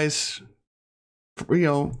don't, guys, you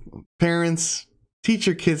know, parents, teach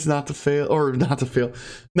your kids not to fear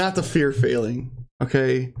failing,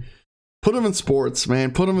 okay? Put them in sports,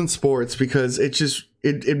 man. Put them in sports, because it just,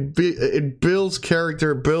 it builds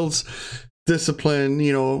character, builds discipline,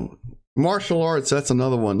 you know. Martial arts, that's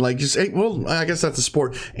another one. Like, just, well, I guess that's a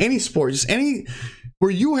sport. Any sport, just any,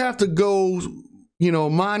 where you have to go, you know,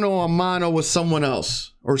 mano a mano with someone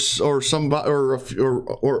else, or somebody,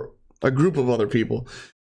 or a group of other people.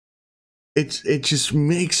 It just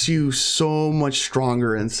makes you so much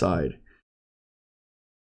stronger inside,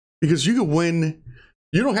 because you can win.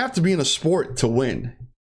 You don't have to be in a sport to win.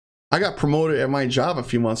 I got promoted at my job a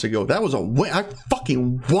few months ago. That was a win. I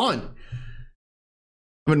fucking won.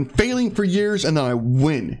 I've been failing for years, and then I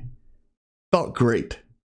win. Felt great.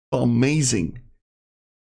 Felt amazing.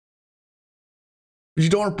 But you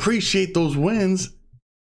don't appreciate those wins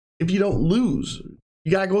if you don't lose.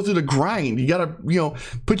 You gotta go through the grind. You gotta, you know,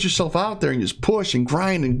 put yourself out there and just push and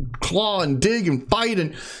grind and claw and dig and fight,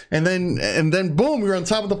 and then boom, you're on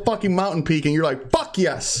top of the fucking mountain peak, and you're like, fuck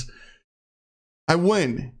yes, I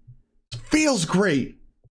win. It feels great.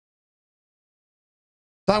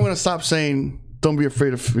 So I'm gonna stop saying don't be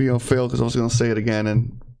afraid of, you know, fail, because I was gonna say it again,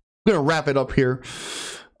 and I'm gonna wrap it up here.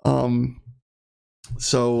 Yeah,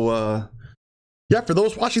 for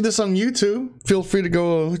those watching this on YouTube, feel free to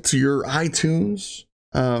go to your iTunes.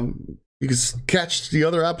 You can catch the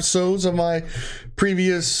other episodes of my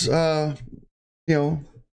previous, you know,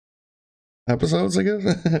 episodes, I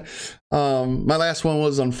guess. My last one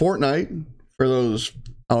was on Fortnite. For those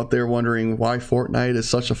out there wondering why Fortnite is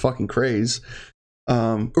such a fucking craze,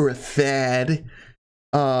 or a fad.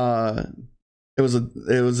 It was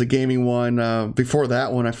a gaming one. Before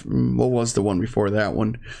that one, what was the one before that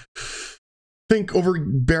one? I think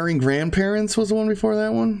Overbearing Grandparents was the one before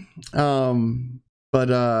that one.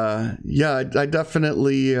 Yeah, I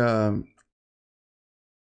definitely,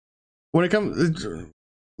 when it comes,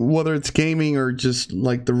 whether it's gaming or just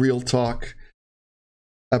like the real talk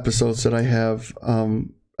episodes that I have,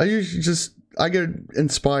 I usually I get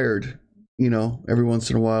inspired, you know, every once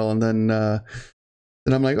in a while, and then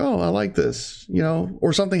I'm like, oh, I like this, you know,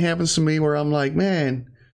 or something happens to me where I'm like, man,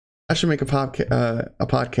 I should make a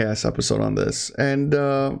podcast episode on this. And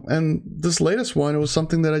this latest one, it was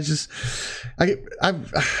something that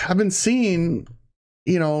I've been seeing,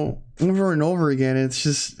 you know, over and over again.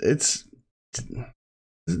 It's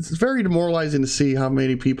very demoralizing to see how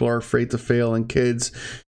many people are afraid to fail, and kids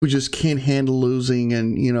who just can't handle losing.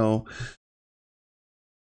 And, you know,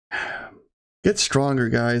 get stronger,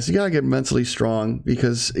 guys. You gotta get mentally strong,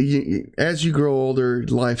 because as you grow older,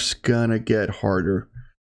 life's gonna get harder.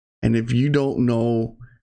 And if you don't know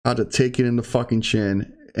how to take it in the fucking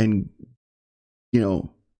chin and, you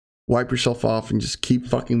know, wipe yourself off and just keep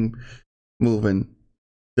fucking moving,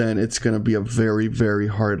 then it's going to be a very, very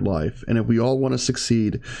hard life. And if we all want to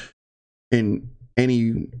succeed in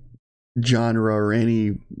any genre or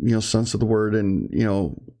any, sense of the word, and,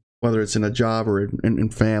 whether it's in a job or in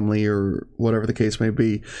family or whatever the case may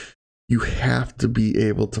be, you have to be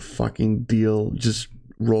able to fucking just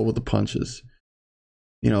roll with the punches.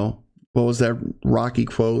 What was that Rocky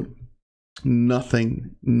quote?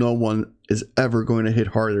 No one is ever going to hit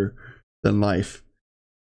harder than life.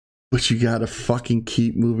 But you gotta fucking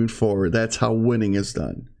keep moving forward. That's how winning is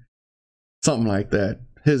done. Something like that.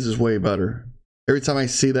 His is way better. Every time I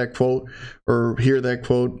see that quote or hear that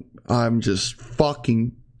quote, I'm just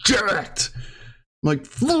fucking jacked. I'm like,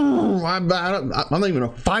 I'm not even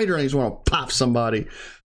a fighter. I just want to pop somebody.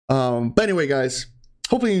 But anyway, guys,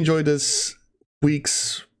 hopefully you enjoyed this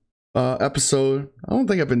week's episode. I don't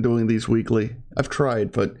think I've been doing these weekly. I've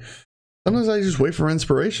tried, but sometimes I just wait for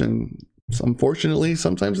inspiration. Unfortunately,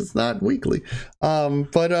 sometimes it's not weekly. I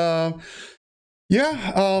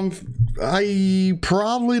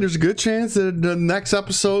probably, there's a good chance that the next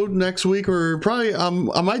episode next week, or probably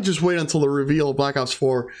I might just wait until the reveal of Black Ops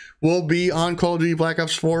 4 will be on Call of Duty Black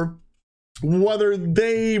Ops 4. Whether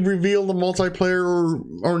they reveal the multiplayer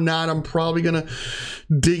or not, I'm probably gonna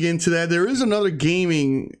dig into that. There is another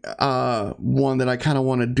gaming one that I kind of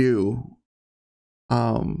want to do.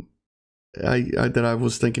 That I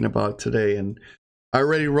was thinking about today, and I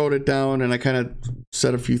already wrote it down, and I kind of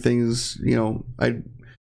said a few things. I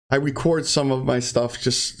record some of my stuff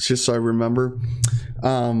just so I remember.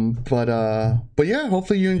 But yeah,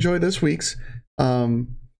 hopefully you enjoy this week's.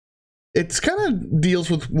 It's kind of deals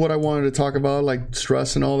with what I wanted to talk about, like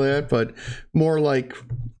stress and all that, but more like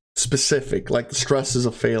specific, like the stresses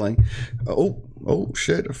of failing. Oh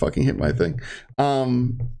shit! I fucking hit my thing.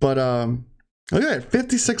 Look at that,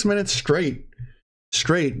 56 minutes straight.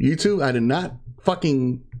 YouTube, I did not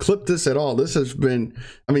fucking clip this at all. This has been,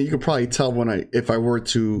 you could probably tell if I were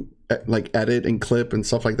to like edit and clip and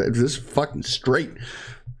stuff like that. This is fucking straight.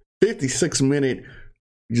 56 minute,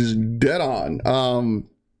 just dead on.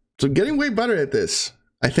 So getting way better at this,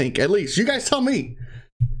 I think, at least. You guys tell me.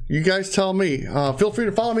 Feel free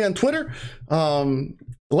to follow me on Twitter.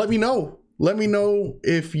 Let me know. Let me know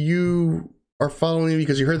if you are following me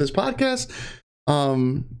because you heard this podcast.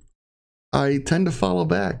 I tend to follow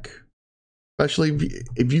back, especially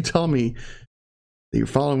if you tell me that you're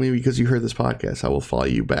following me because you heard this podcast. I will follow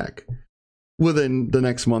you back within the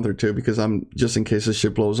next month or two, because I'm, just in case this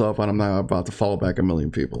shit blows up and I'm not about to follow back 1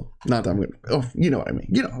 million people. Not that I'm gonna, you know what I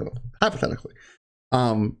mean, hypothetically.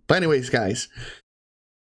 But anyways, guys,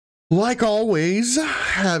 like always,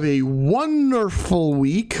 have a wonderful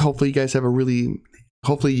week. Hopefully you guys had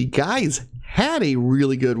a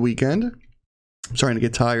really good weekend. I'm starting to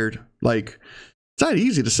get tired. Like, it's not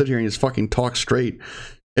easy to sit here and just fucking talk straight.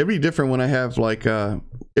 It'd be different when I have, like,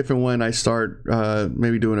 if and when I start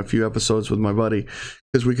maybe doing a few episodes with my buddy,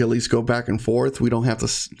 because we can at least go back and forth. We don't have to,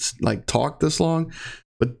 like, talk this long.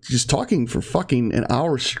 But just talking for fucking an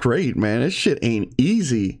hour straight, man, this shit ain't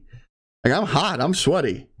easy. Like, I'm hot. I'm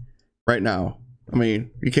sweaty right now. You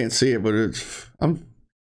can't see it, but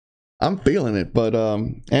I'm feeling it. But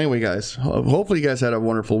anyway, guys, hopefully you guys had a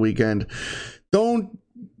wonderful weekend.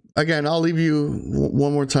 I'll leave you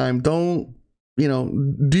one more time. Don't,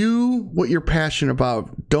 do what you're passionate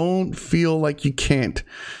about. Don't feel like you can't.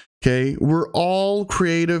 Okay. We're all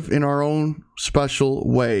creative in our own special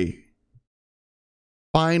way.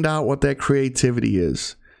 Find out what that creativity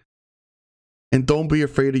is. And don't be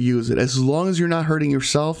afraid to use it. As long as you're not hurting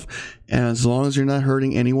yourself and as long as you're not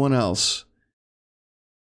hurting anyone else.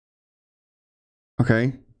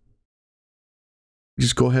 Okay?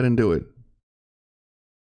 Just go ahead and do it.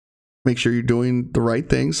 Make sure you're doing the right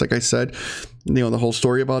things. Like I said, the whole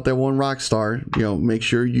story about that one rock star, make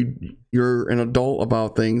sure you're an adult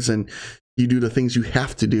about things and you do the things you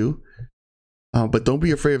have to do. But don't be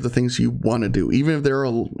afraid of the things you want to do. Even if they're a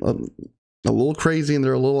little crazy and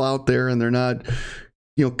they're a little out there and they're not,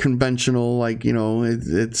 conventional, like,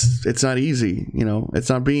 it's not easy, it's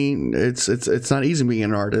not easy being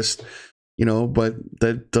an artist, but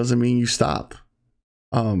that doesn't mean you stop.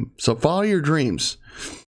 So follow your dreams.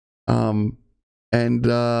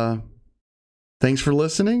 Thanks for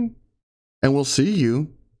listening, and we'll see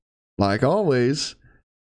you, like always,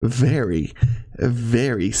 very,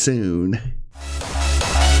 very soon.